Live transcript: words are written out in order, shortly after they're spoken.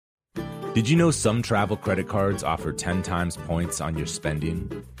Did you know some travel credit cards offer 10 times points on your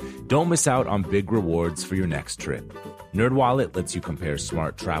spending? Don't miss out on big rewards for your next trip. NerdWallet lets you compare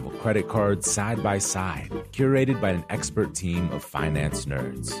smart travel credit cards side by side, curated by an expert team of finance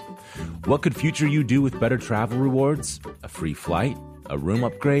nerds. What could future you do with better travel rewards? A free flight? A room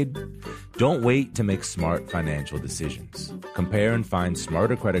upgrade? Don't wait to make smart financial decisions. Compare and find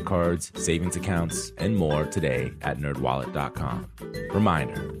smarter credit cards, savings accounts, and more today at nerdwallet.com.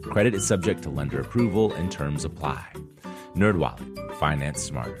 Reminder, credit is subject to lender approval and terms apply. NerdWallet, finance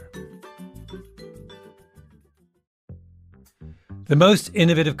smarter. The most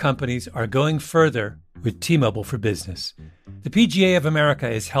innovative companies are going further with T-Mobile for Business. The PGA of America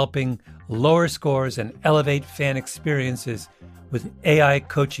is helping lower scores and elevate fan experiences with AI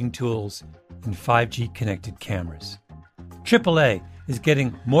coaching tools and 5G connected cameras. AAA is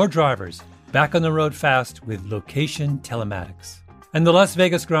getting more drivers back on the road fast with location telematics. And the Las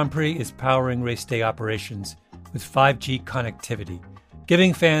Vegas Grand Prix is powering race day operations with 5G connectivity,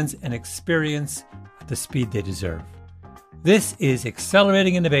 giving fans an experience at the speed they deserve. This is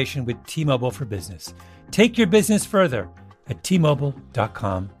accelerating innovation with T-Mobile for Business. Take your business further at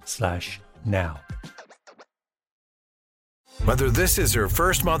T-Mobile.com/now. Whether this is her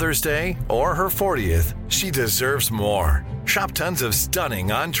first Mother's Day or her 40th, she deserves more. Shop tons of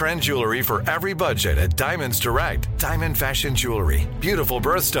stunning on-trend jewelry for every budget at Diamonds Direct. Diamond fashion jewelry, beautiful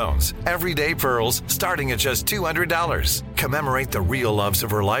birthstones, everyday pearls starting at just $200. Commemorate the real loves of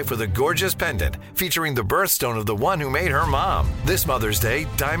her life with a gorgeous pendant featuring the birthstone of the one who made her mom. This Mother's Day,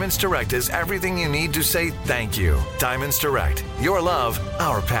 Diamonds Direct is everything you need to say thank you. Diamonds Direct, your love,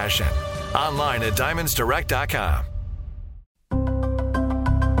 our passion. Online at diamondsdirect.com.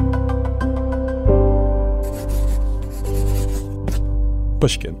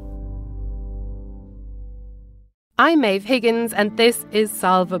 Pushkin. I'm Maeve Higgins, and this is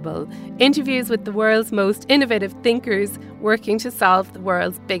Solvable, interviews with the world's most innovative thinkers working to solve the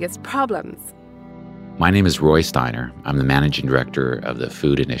world's biggest problems. My name is Roy Steiner. I'm the managing director of the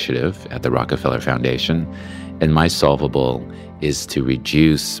Food Initiative at the Rockefeller Foundation, and my solvable is to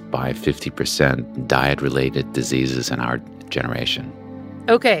reduce by 50% diet-related diseases in our generation.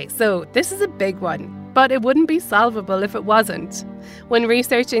 Okay, so this is a big one, but it wouldn't be solvable if it wasn't. When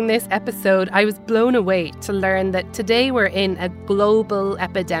researching this episode, I was blown away to learn that today we're in a global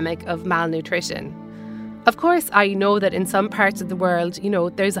epidemic of malnutrition. Of course, I know that in some parts of the world,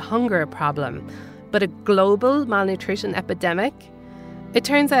 there's a hunger problem, but a global malnutrition epidemic? It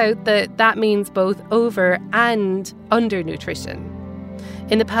turns out that means both over and undernutrition.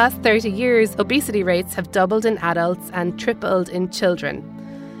 In the past 30 years, obesity rates have doubled in adults and tripled in children.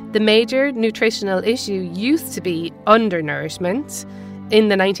 The major nutritional issue used to be undernourishment. In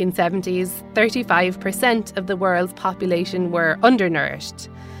the 1970s, 35% of the world's population were undernourished.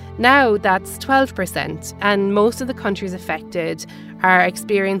 Now that's 12%, and most of the countries affected are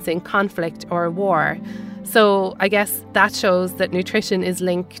experiencing conflict or war. So I guess that shows that nutrition is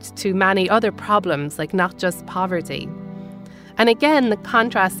linked to many other problems, like not just poverty. And again, the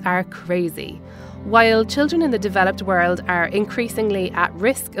contrasts are crazy. While children in the developed world are increasingly at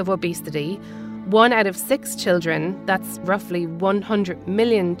risk of obesity, 1 out of 6 children, that's roughly 100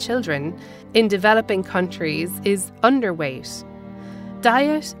 million children, in developing countries is underweight.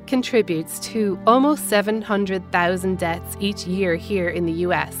 Diet contributes to almost 700,000 deaths each year here in the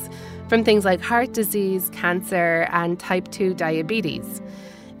US, from things like heart disease, cancer, and type 2 diabetes.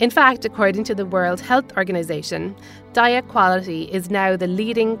 In fact, according to the World Health Organization, diet quality is now the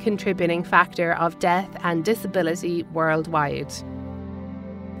leading contributing factor of death and disability worldwide.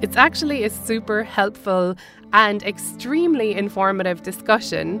 It's actually a super helpful and extremely informative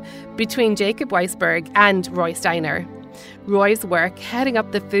discussion between Jacob Weisberg and Roy Steiner. Roy's work, heading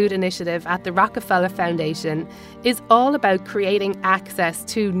up the Food Initiative at the Rockefeller Foundation, is all about creating access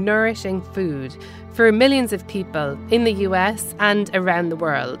to nourishing food for millions of people in the US and around the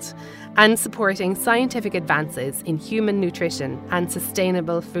world, and supporting scientific advances in human nutrition and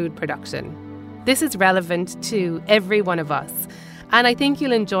sustainable food production. This is relevant to every one of us, and I think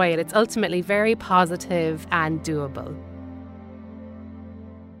you'll enjoy it. It's ultimately very positive and doable.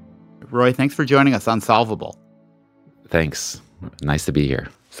 Roy, thanks for joining us on Solvable. Thanks. Nice to be here.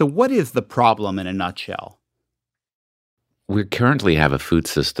 So what is the problem in a nutshell? We currently have a food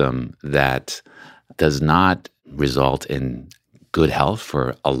system that does not result in good health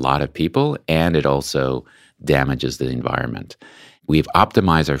for a lot of people, and it also damages the environment. We've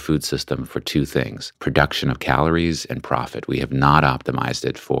optimized our food system for 2 things: production of calories and profit. We have not optimized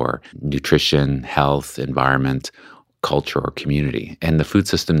it for nutrition, health, environment, culture or community. And the food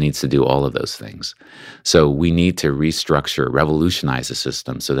system needs to do all of those things. So we need to restructure, revolutionize the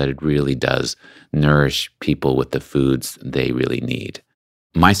system so that it really does nourish people with the foods they really need.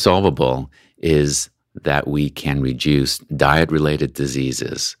 My solvable is that we can reduce diet-related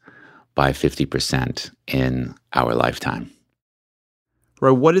diseases by 50% in our lifetime.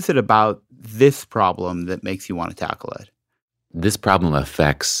 Roy, what is it about this problem that makes you want to tackle it? This problem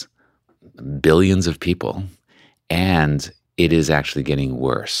affects billions of people, and it is actually getting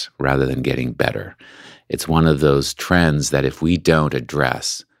worse rather than getting better. It's one of those trends that if we don't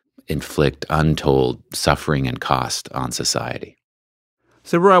address, inflict untold suffering and cost on society.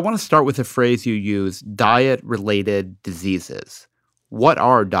 So, Roy, I want to start with a phrase you use, diet-related diseases. What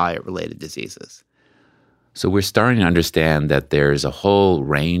are diet-related diseases? So we're starting to understand that there's a whole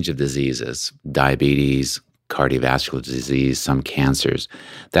range of diseases, diabetes, cardiovascular disease, some cancers,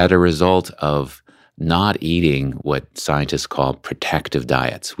 that are a result of not eating what scientists call protective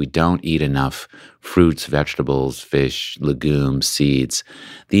diets. We don't eat enough fruits, vegetables, fish, legumes, seeds.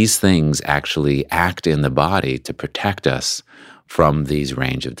 These things actually act in the body to protect us from these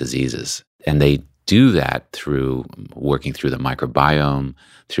range of diseases. And they do that through working through the microbiome,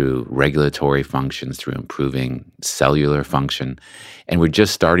 through regulatory functions, through improving cellular function. And we're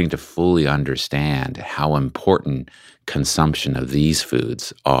just starting to fully understand how important consumption of these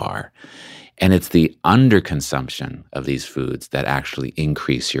foods are. And it's the underconsumption of these foods that actually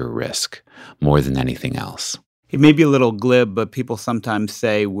increase your risk more than anything else. It may be a little glib, but people sometimes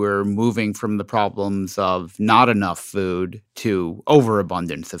say we're moving from the problems of not enough food to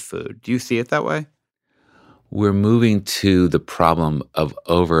overabundance of food. Do you see it that way? We're moving to the problem of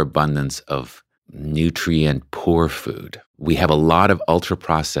overabundance of nutrient-poor food. We have a lot of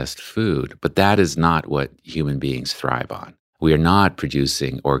ultra-processed food, but that is not what human beings thrive on. We are not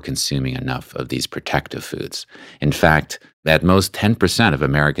producing or consuming enough of these protective foods. In fact, at most 10% of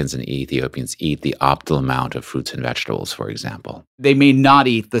Americans and Ethiopians eat the optimal amount of fruits and vegetables, for example. They may not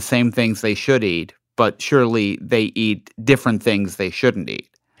eat the same things they should eat, but surely they eat different things they shouldn't eat.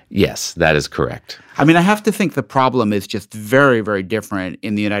 Yes, that is correct. I mean, I have to think the problem is just very, very different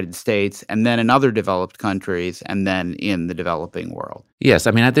in the United States and then in other developed countries and then in the developing world. Yes,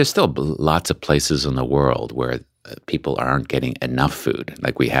 I mean, there's still lots of places in the world where people aren't getting enough food.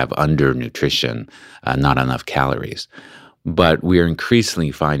 Like we have undernutrition, not enough calories. But we are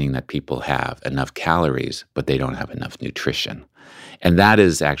increasingly finding that people have enough calories, but they don't have enough nutrition. And that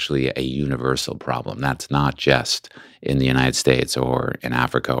is actually a universal problem. That's not just in the United States or in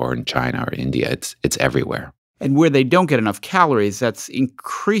Africa or in China or India. It's everywhere. And where they don't get enough calories, that's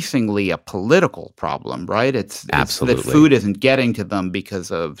increasingly a political problem, right? It's Absolutely. that food isn't getting to them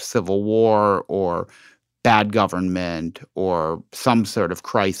because of civil war or bad government or some sort of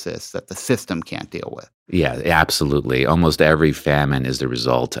crisis that the system can't deal with. Yeah, absolutely. Almost every famine is the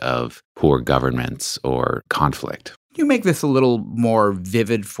result of poor governments or conflict. Can you make this a little more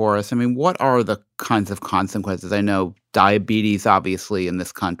vivid for us? I mean, what are the kinds of consequences? I know diabetes, obviously, in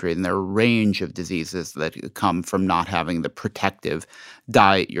this country, and there are a range of diseases that come from not having the protective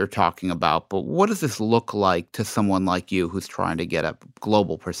diet you're talking about. But what does this look like to someone like you who's trying to get a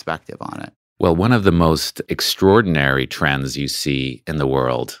global perspective on it? Well, one of the most extraordinary trends you see in the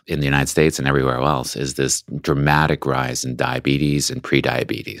world, in the United States and everywhere else, is this dramatic rise in diabetes and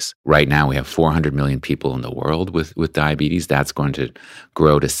prediabetes. Right now, we have 400 million people in the world with diabetes. That's going to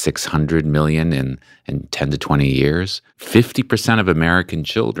grow to 600 million in 10 to 20 years. 50% of American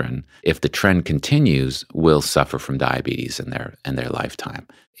children, if the trend continues, will suffer from diabetes in their lifetime.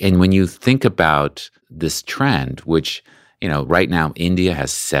 And when you think about this trend, which right now, India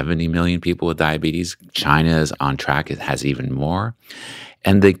has 70 million people with diabetes. China is on track. It has even more.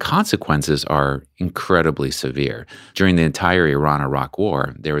 And the consequences are incredibly severe. During the entire Iran-Iraq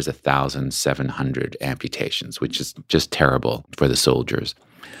war, there was 1,700 amputations, which is just terrible for the soldiers.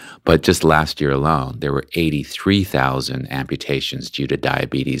 But just last year alone, there were 83,000 amputations due to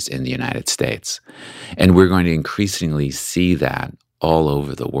diabetes in the United States. And we're going to increasingly see that all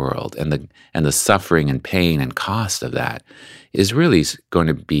over the world. And the suffering and pain and cost of that is really going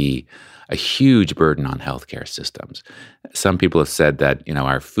to be a huge burden on healthcare systems. Some people have said that,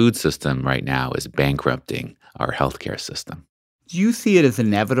 our food system right now is bankrupting our healthcare system. Do you see it as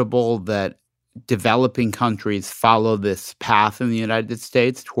inevitable that developing countries follow this path in the United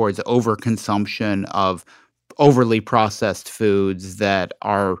States towards overconsumption of overly processed foods that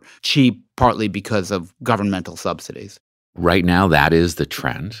are cheap partly because of governmental subsidies? Right now, that is the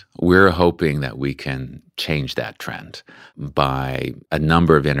trend. We're hoping that we can change that trend by a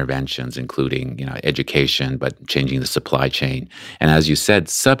number of interventions, including, education, but changing the supply chain. And as you said,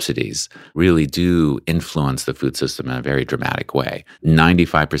 subsidies really do influence the food system in a very dramatic way.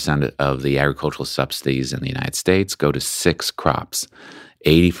 95% of the agricultural subsidies in the United States go to 6 crops.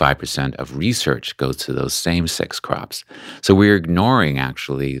 85% of research goes to those same 6 crops. So we're ignoring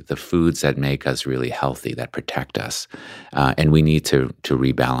actually the foods that make us really healthy, that protect us. And we need to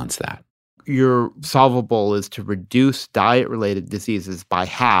rebalance that. Your solvable is to reduce diet-related diseases by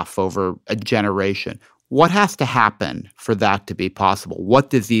half over a generation. What has to happen for that to be possible? What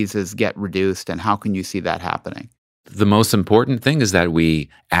diseases get reduced, and how can you see that happening? The most important thing is that we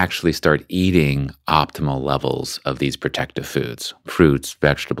actually start eating optimal levels of these protective foods: fruits,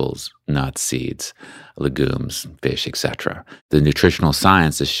 vegetables, nuts, seeds, legumes, fish, etc. The nutritional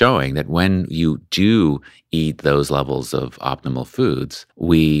science is showing that when you do eat those levels of optimal foods,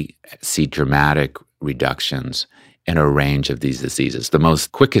 we see dramatic reductions in a range of these diseases. The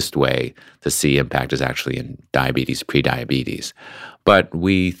most quickest way to see impact is actually in diabetes, prediabetes. But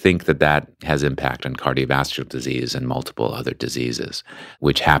we think that has impact on cardiovascular disease and multiple other diseases,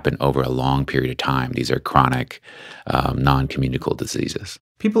 which happen over a long period of time. These are chronic, non-communicable diseases.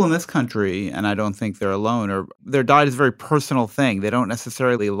 People in this country, and I don't think they're alone, their diet is a very personal thing. They don't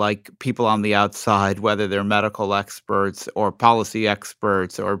necessarily like people on the outside, whether they're medical experts or policy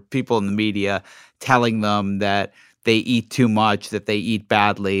experts or people in the media, telling them that they eat too much, that they eat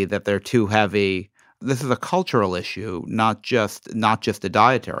badly, that they're too heavy. This is a cultural issue, not just a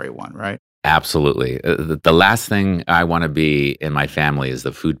dietary one, right? Absolutely. The last thing I want to be in my family is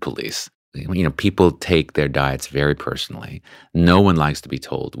the food police. People take their diets very personally. No one likes to be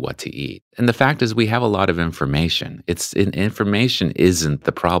told what to eat. And the fact is we have a lot of information. Information isn't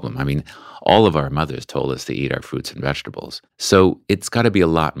the problem. I mean, all of our mothers told us to eat our fruits and vegetables. So it's got to be a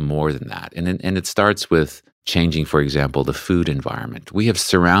lot more than that. And it starts with changing, for example, the food environment. We have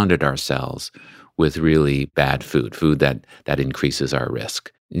surrounded ourselves with really bad food that increases our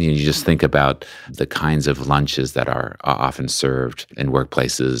risk. You just think about the kinds of lunches that are often served in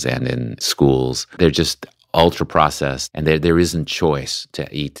workplaces and in schools. They're just ultra processed, and there isn't choice to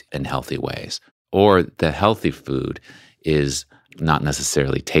eat in healthy ways. Or the healthy food is not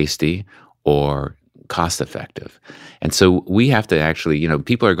necessarily tasty or cost effective. And so we have to actually,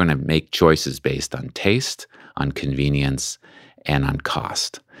 people are going to make choices based on taste, on convenience, and on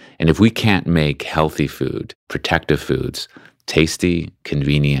cost. And if we can't make healthy food, protective foods, tasty,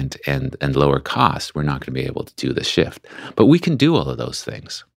 convenient, and lower cost, we're not going to be able to do the shift. But we can do all of those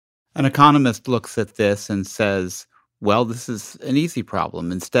things. An economist looks at this and says, well, this is an easy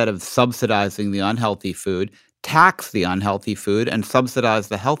problem. Instead of subsidizing the unhealthy food, tax the unhealthy food and subsidize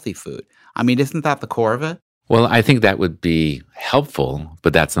the healthy food. I mean, isn't that the core of it? Well, I think that would be helpful,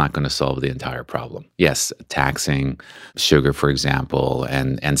 but that's not going to solve the entire problem. Yes, taxing sugar, for example,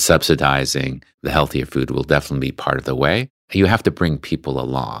 and subsidizing the healthier food will definitely be part of the way. You have to bring people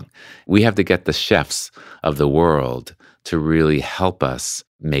along. We have to get the chefs of the world to really help us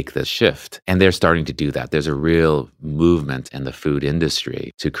make the shift. And they're starting to do that. There's a real movement in the food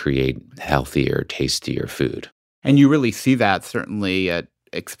industry to create healthier, tastier food. And you really see that certainly at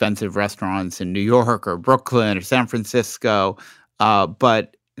expensive restaurants in New York or Brooklyn or San Francisco.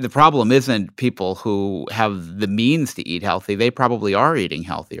 But the problem isn't people who have the means to eat healthy. They probably are eating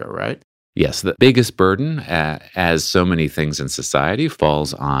healthier, right? Yes, the biggest burden, as so many things in society,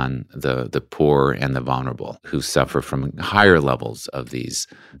 falls on the poor and the vulnerable who suffer from higher levels of these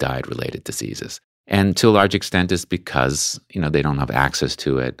diet-related diseases. And to a large extent, it's because, they don't have access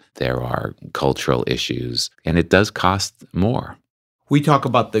to it. There are cultural issues, and it does cost more. We talk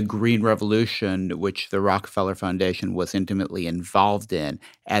about the Green Revolution, which the Rockefeller Foundation was intimately involved in,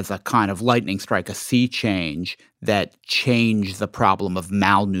 as a kind of lightning strike, a sea change that changed the problem of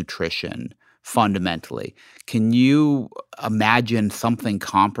malnutrition fundamentally. Can you imagine something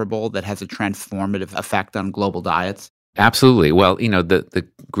comparable that has a transformative effect on global diets? Absolutely. Well, the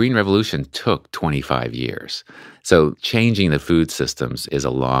Green Revolution took 25 years. So changing the food systems is a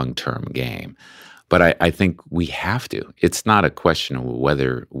long-term game. But I think we have to. It's not a question of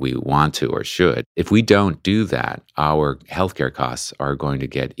whether we want to or should. If we don't do that, our healthcare costs are going to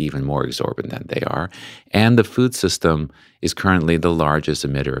get even more exorbitant than they are. And the food system is currently the largest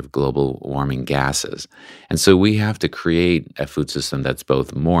emitter of global warming gases. And so we have to create a food system that's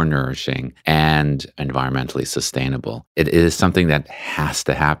both more nourishing and environmentally sustainable. It is something that has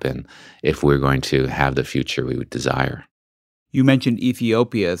to happen if we're going to have the future we would desire. You mentioned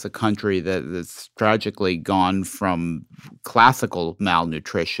Ethiopia as a country that's tragically gone from classical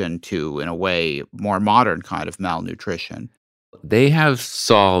malnutrition to, in a way, more modern kind of malnutrition. They have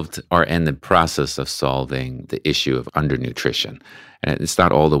solved or in the process of solving the issue of undernutrition. And it's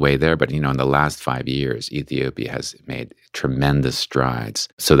not all the way there, but in the last 5 years, Ethiopia has made tremendous strides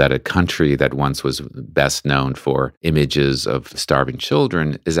so that a country that once was best known for images of starving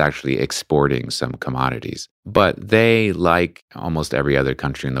children is actually exporting some commodities. But they, like almost every other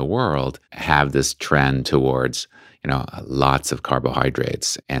country in the world, have this trend towards, lots of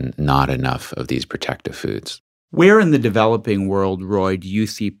carbohydrates and not enough of these protective foods. Where in the developing world, Roy, do you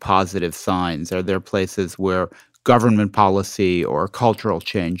see positive signs? Are there places where government policy or cultural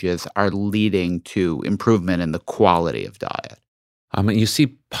changes are leading to improvement in the quality of diet? You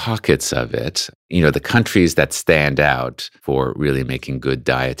see pockets of it. The countries that stand out for really making good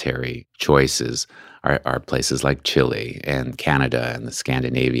dietary choices are places like Chile and Canada and the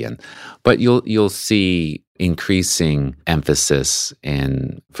Scandinavian. But you'll see increasing emphasis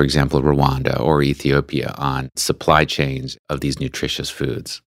in, for example, Rwanda or Ethiopia on supply chains of these nutritious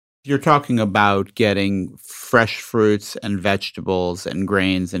foods. You're talking about getting fresh fruits and vegetables and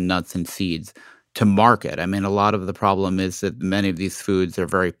grains and nuts and seeds to market. I mean, a lot of the problem is that many of these foods are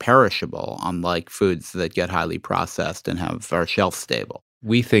very perishable, unlike foods that get highly processed and are shelf stable.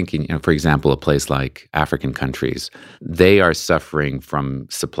 We think, for example, a place like African countries, they are suffering from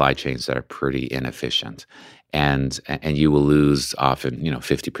supply chains that are pretty inefficient. And you will lose often,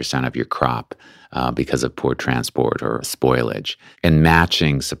 50% of your crop because of poor transport or spoilage. And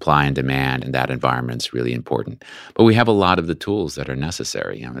matching supply and demand in that environment is really important. But we have a lot of the tools that are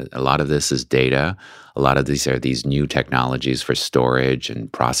necessary. A lot of this is data. A lot of these are these new technologies for storage and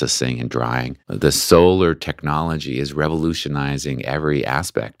processing and drying. The solar technology is revolutionizing every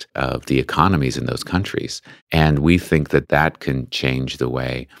aspect of the economies in those countries. And we think that can change the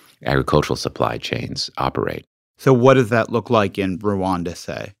way agricultural supply chains operate. So what does that look like in Rwanda,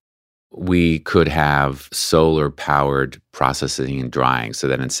 say? We could have solar-powered processing and drying so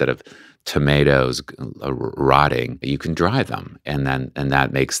that instead of tomatoes rotting, you can dry them, and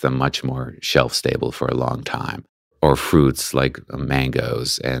that makes them much more shelf-stable for a long time. Or fruits like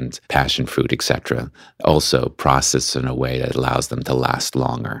mangoes and passion fruit, etc., also processed in a way that allows them to last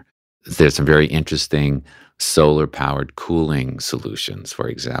longer. There's some very interesting solar-powered cooling solutions, for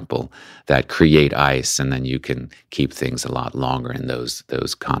example, that create ice, and then you can keep things a lot longer in those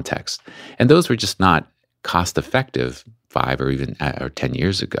contexts. And those were just not cost-effective 5 or even 10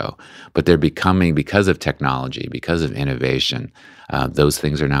 years ago, but they're becoming, because of technology, because of innovation, those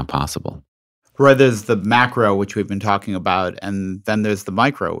things are now possible. Right, there's the macro, which we've been talking about, and then there's the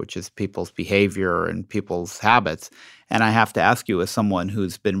micro, which is people's behavior and people's habits. And I have to ask you, as someone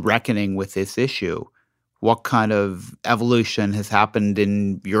who's been reckoning with this issue, what kind of evolution has happened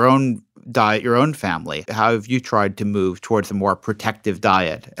in your own diet, your own family? How have you tried to move towards a more protective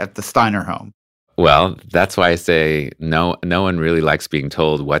diet at the Steiner home? Well, that's why I say no one really likes being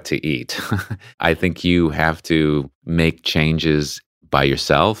told what to eat. I think you have to make changes by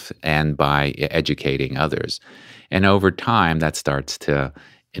yourself and by educating others. And over time, that starts to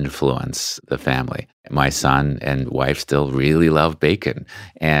influence the family. My son and wife still really love bacon,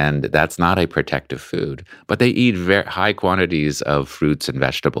 and that's not a protective food, but they eat very high quantities of fruits and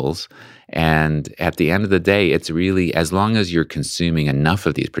vegetables. And at the end of the day, it's really, as long as you're consuming enough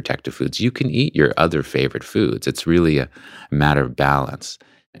of these protective foods, you can eat your other favorite foods. It's really a matter of balance.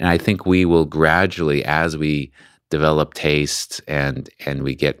 And I think we will gradually, as we develop taste and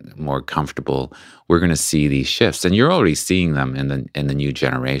we get more comfortable, we're going to see these shifts. And you're already seeing them in the new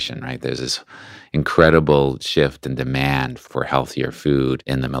generation, right? There's this incredible shift in demand for healthier food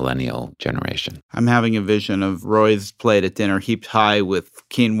in the millennial generation. I'm having a vision of Roy's plate at dinner heaped high with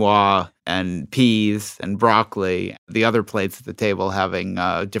quinoa and peas and broccoli. The other plates at the table having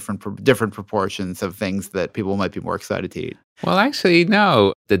different proportions of things that people might be more excited to eat. Well, actually,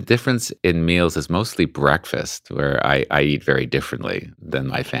 no. The difference in meals is mostly breakfast, where I eat very differently than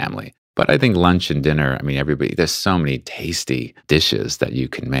my family. But I think lunch and dinner, I mean, there's so many tasty dishes that you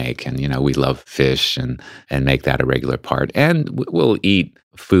can make. And, we love fish and make that a regular part. And we'll eat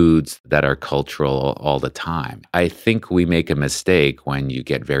foods that are cultural all the time. I think we make a mistake when you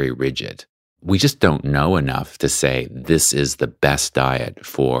get very rigid. We just don't know enough to say this is the best diet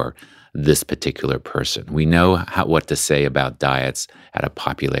for this particular person. We know what to say about diets at a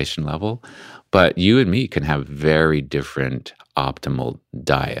population level, but you and me can have very different optimal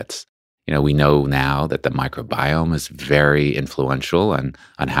diets. We know now that the microbiome is very influential on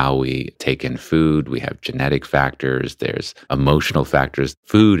how we take in food. We have genetic factors. There's emotional factors.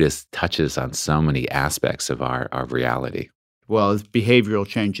 Food touches on so many aspects of our reality. well, as behavioral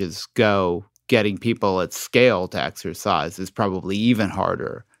changes go, getting people at scale to exercise is probably even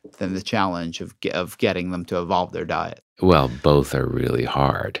harder than the challenge of getting them to evolve their diet. Well, both are really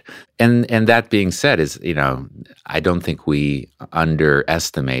hard. And that being said I don't think we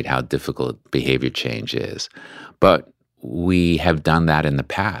underestimate how difficult behavior change is. But we have done that in the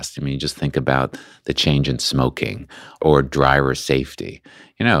past. I mean, just think about the change in smoking or driver safety.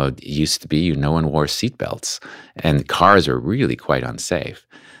 It used to be no one wore seatbelts, and cars are really quite unsafe.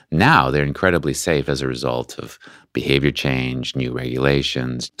 Now they're incredibly safe as a result of behavior change, new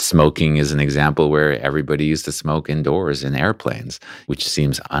regulations. Smoking is an example where everybody used to smoke indoors in airplanes, which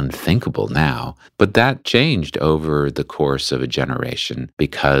seems unthinkable now. But that changed over the course of a generation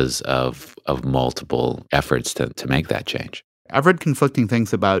because of multiple efforts to make that change. I've read conflicting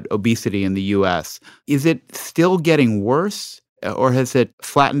things about obesity in the U.S. Is it still getting worse, or has it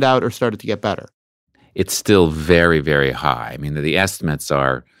flattened out or started to get better? It's still very, very high. I mean, the estimates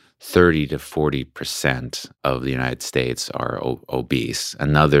are 30 to 40% of the United States are obese.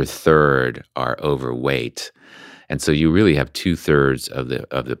 Another third are overweight. And so you really have 2/3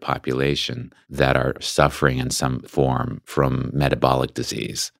 of the population that are suffering in some form from metabolic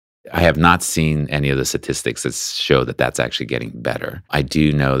disease. I have not seen any of the statistics that show that that's actually getting better. I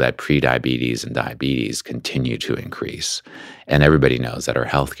do know that prediabetes and diabetes continue to increase. And everybody knows that our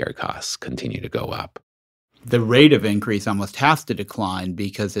healthcare costs continue to go up. The rate of increase almost has to decline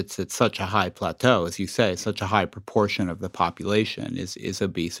because it's at such a high plateau. As you say, such a high proportion of the population is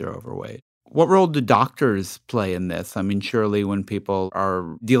obese or overweight. What role do doctors play in this? I mean, surely when people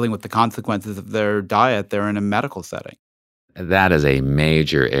are dealing with the consequences of their diet, they're in a medical setting. That is a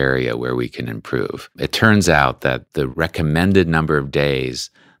major area where we can improve. It turns out that the recommended number of days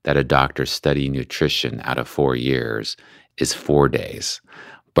that a doctor study nutrition out of 4 years is 4 days.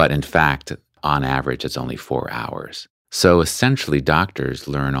 But in fact, on average, it's only 4 hours. So essentially, doctors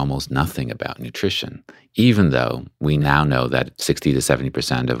learn almost nothing about nutrition, even though we now know that 60 to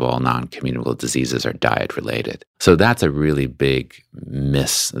 70% of all non-communicable diseases are diet-related. So that's a really big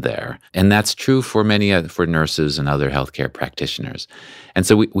miss there. And that's true for for nurses and other healthcare practitioners. And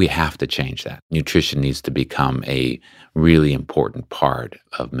so we have to change that. Nutrition needs to become a really important part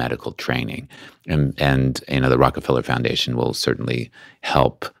of medical training. And the Rockefeller Foundation will certainly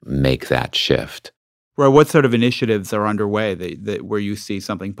help make that shift. Right. What sort of initiatives are underway that where you see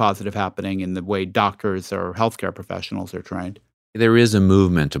something positive happening in the way doctors or healthcare professionals are trained? There is a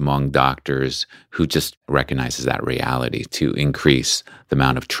movement among doctors who just recognizes that reality to increase the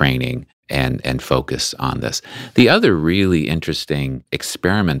amount of training and focus on this. The other really interesting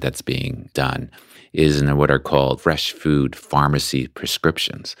experiment that's being done is in what are called fresh food pharmacy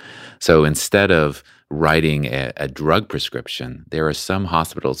prescriptions. So instead of writing a drug prescription, there are some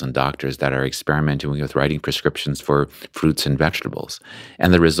hospitals and doctors that are experimenting with writing prescriptions for fruits and vegetables.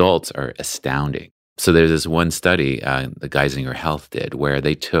 And the results are astounding. So there's this one study the Geisinger Health did where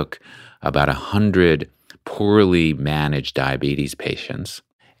they took about 100 poorly managed diabetes patients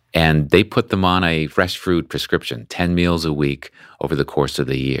and they put them on a fresh food prescription, 10 meals a week over the course of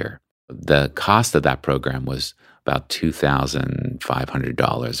the year. The cost of that program was about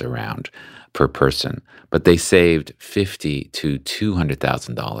 $2,500 around per person, but they saved $50,000 to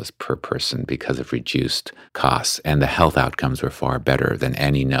 $200,000 per person because of reduced costs, and the health outcomes were far better than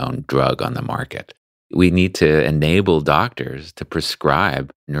any known drug on the market. We need to enable doctors to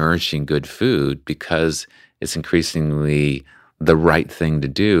prescribe nourishing good food because it's increasingly the right thing to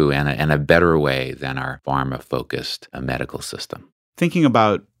do and a better way than our pharma-focused medical system. Thinking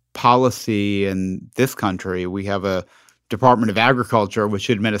about policy in this country, we have a Department of Agriculture, which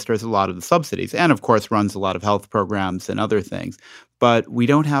administers a lot of the subsidies and, of course, runs a lot of health programs and other things. But we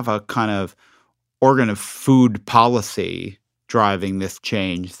don't have a kind of organ of food policy driving this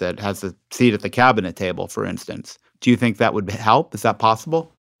change that has a seat at the cabinet table, for instance. Do you think that would help? Is that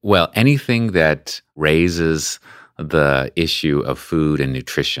possible? Well, anything that raises the issue of food and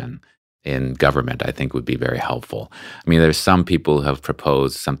nutrition in government, I think would be very helpful. I mean, there's some people who have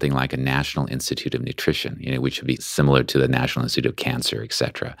proposed something like a National Institute of Nutrition, which would be similar to the National Institute of Cancer, et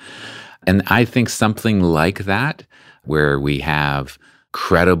cetera. And I think something like that, where we have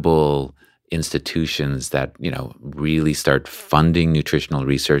credible institutions that, really start funding nutritional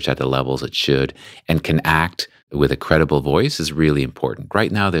research at the levels it should and can act with a credible voice is really important.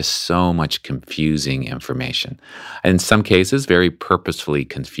 Right now, there's so much confusing information. In some cases, very purposefully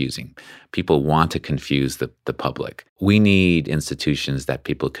confusing. People want to confuse the public. We need institutions that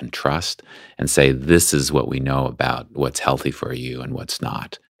people can trust and say, this is what we know about what's healthy for you and what's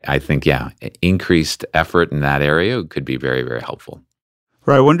not. I think, increased effort in that area could be very, very helpful.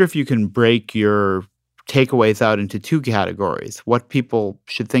 Right. I wonder if you can break your takeaways out into two categories: what people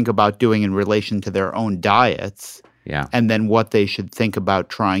should think about doing in relation to their own diets, and then what they should think about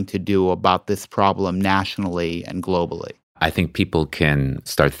trying to do about this problem nationally and globally. I think people can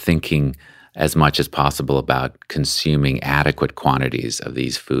start thinking as much as possible about consuming adequate quantities of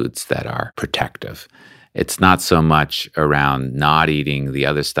these foods that are protective. It's not so much around not eating the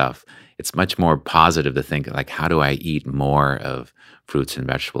other stuff. It's much more positive to think, like, how do I eat more of fruits and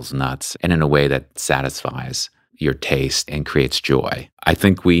vegetables, nuts, and in a way that satisfies your taste and creates joy. I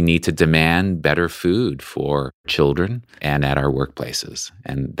think we need to demand better food for children and at our workplaces.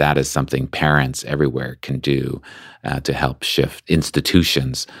 And that is something parents everywhere can do to help shift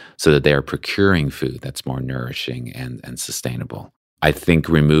institutions so that they are procuring food that's more nourishing and sustainable. I think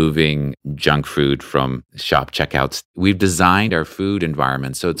removing junk food from shop checkouts, we've designed our food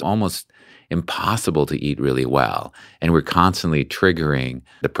environment so it's almost impossible to eat really well. And we're constantly triggering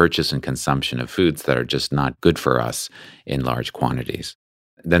the purchase and consumption of foods that are just not good for us in large quantities.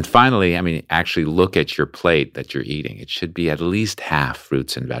 Then finally, actually look at your plate that you're eating. It should be at least half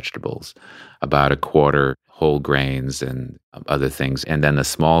fruits and vegetables, about a quarter whole grains and other things, and then a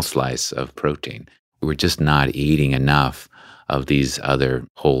small slice of protein. We're just not eating enough of these other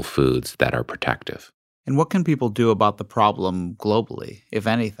whole foods that are protective. And what can people do about the problem globally, if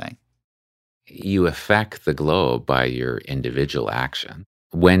anything? You affect the globe by your individual action.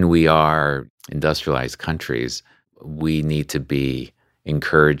 When we are industrialized countries, we need to be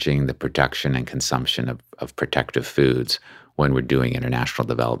encouraging the production and consumption of protective foods when we're doing international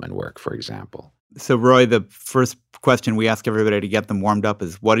development work, for example. So, Roy, the first question we ask everybody to get them warmed up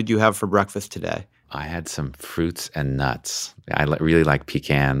is, what did you have for breakfast today? I had some fruits and nuts. I really like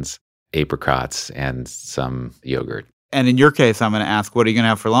pecans, apricots, and some yogurt. And in your case, I'm going to ask, what are you going to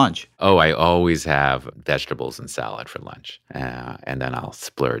have for lunch? Oh, I always have vegetables and salad for lunch, and then I'll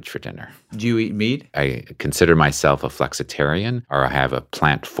splurge for dinner. Do you eat meat? I consider myself a flexitarian, or I have a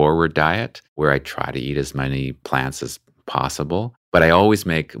plant-forward diet where I try to eat as many plants as possible. But I always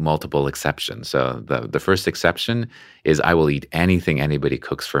make multiple exceptions. So the first exception is I will eat anything anybody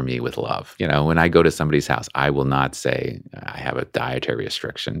cooks for me with love. When I go to somebody's house, I will not say I have a dietary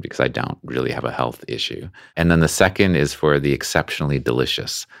restriction because I don't really have a health issue. And then the second is for the exceptionally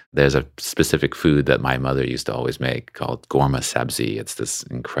delicious. There's a specific food that my mother used to always make called gorma sabzi. It's this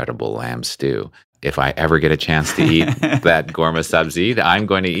incredible lamb stew. If I ever get a chance to eat that gorma sabzi, I'm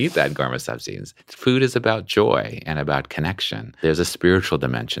going to eat that gorma sabzi. Food is about joy and about connection. There's a spiritual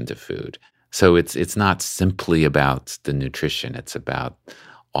dimension to food. So it's not simply about the nutrition. It's about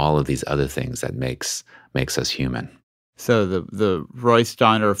all of these other things that makes us human. So the Roy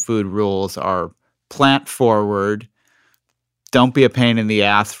Steiner food rules are plant forward, don't be a pain in the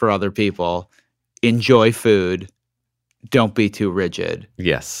ass for other people, enjoy food, don't be too rigid.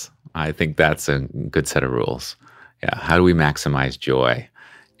 Yes. I think that's a good set of rules. Yeah. How do we maximize joy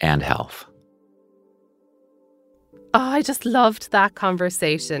and health? Oh, I just loved that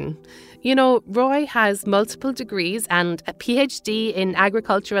conversation. Roy has multiple degrees and a PhD in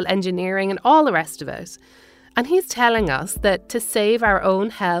agricultural engineering and all the rest of it. And he's telling us that to save our own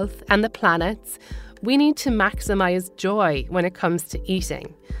health and the planet's, we need to maximize joy when it comes to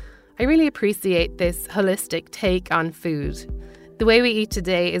eating. I really appreciate this holistic take on food. The way we eat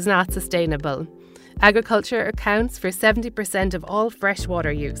today is not sustainable. Agriculture accounts for 70% of all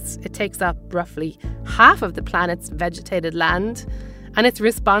freshwater use. It takes up roughly half of the planet's vegetated land, and it's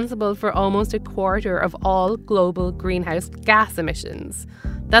responsible for almost a quarter of all global greenhouse gas emissions.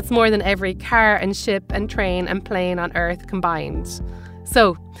 That's more than every car and ship and train and plane on Earth combined.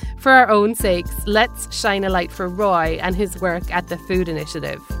 So, for our own sakes, let's shine a light for Roy and his work at the Food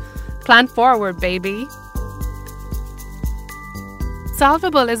Initiative. Plant forward, baby.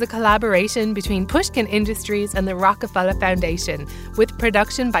 Solvable is a collaboration between Pushkin Industries and the Rockefeller Foundation, with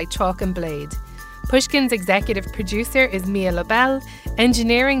production by Chalk and Blade. Pushkin's executive producer is Mia Lobel,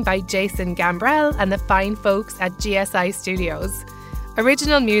 engineering by Jason Gambrell and the fine folks at GSI Studios.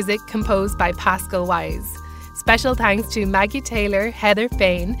 Original music composed by Pascal Wise. Special thanks to Maggie Taylor, Heather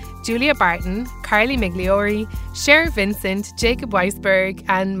Fain, Julia Barton, Carly Migliori, Cher Vincent, Jacob Weisberg,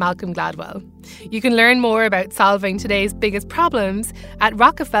 and Malcolm Gladwell. You can learn more about solving today's biggest problems at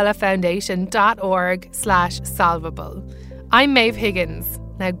rockefellerfoundation.org/solvable. I'm Maeve Higgins.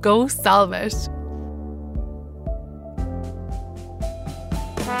 Now go solve it.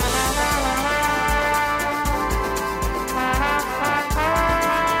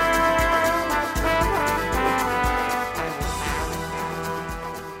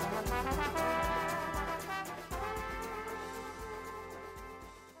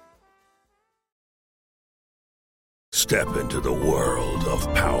 Step into the world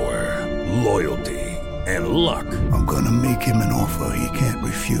of power, loyalty, and luck. I'm gonna make him an offer he can't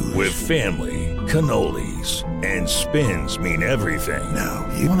refuse. With family, cannolis, and spins mean everything. Now,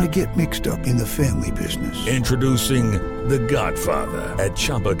 you wanna get mixed up in the family business. Introducing The Godfather at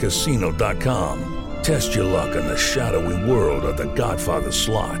ChumbaCasino.com. Test your luck in the shadowy world of The Godfather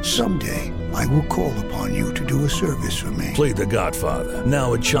slot. Someday, I will call upon you to do a service for me. Play The Godfather,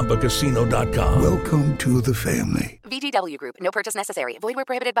 now at ChumbaCasino.com. Welcome to the family. VGW Group. No purchase necessary. Void where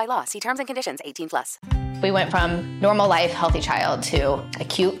prohibited by law. See terms and conditions. 18+. We went from normal life, healthy child to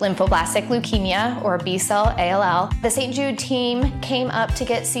acute lymphoblastic leukemia, or B-cell ALL. The St. Jude team came up to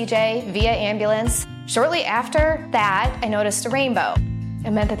get CJ via ambulance. Shortly after that, I noticed a rainbow.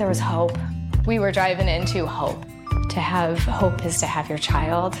 It meant that there was hope. We were driving into hope. To have hope is to have your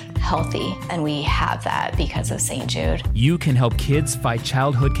child healthy, and we have that because of St. Jude. You can help kids fight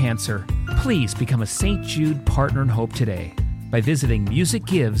childhood cancer. Please become a St. Jude Partner in Hope today by visiting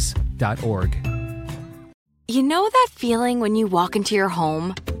musicgives.org. You know that feeling when you walk into your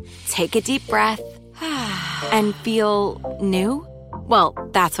home, take a deep breath, and feel new? Well,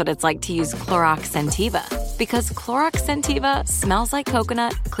 that's what it's like to use Clorox Scentiva. Because Clorox Scentiva smells like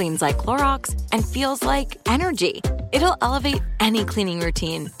coconut, cleans like Clorox, and feels like energy. It'll elevate any cleaning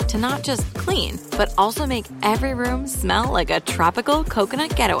routine to not just clean, but also make every room smell like a tropical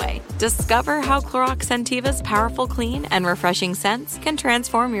coconut getaway. Discover how Clorox Scentiva's powerful clean and refreshing scents can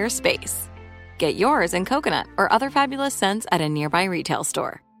transform your space. Get yours in coconut or other fabulous scents at a nearby retail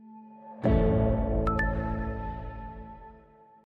store.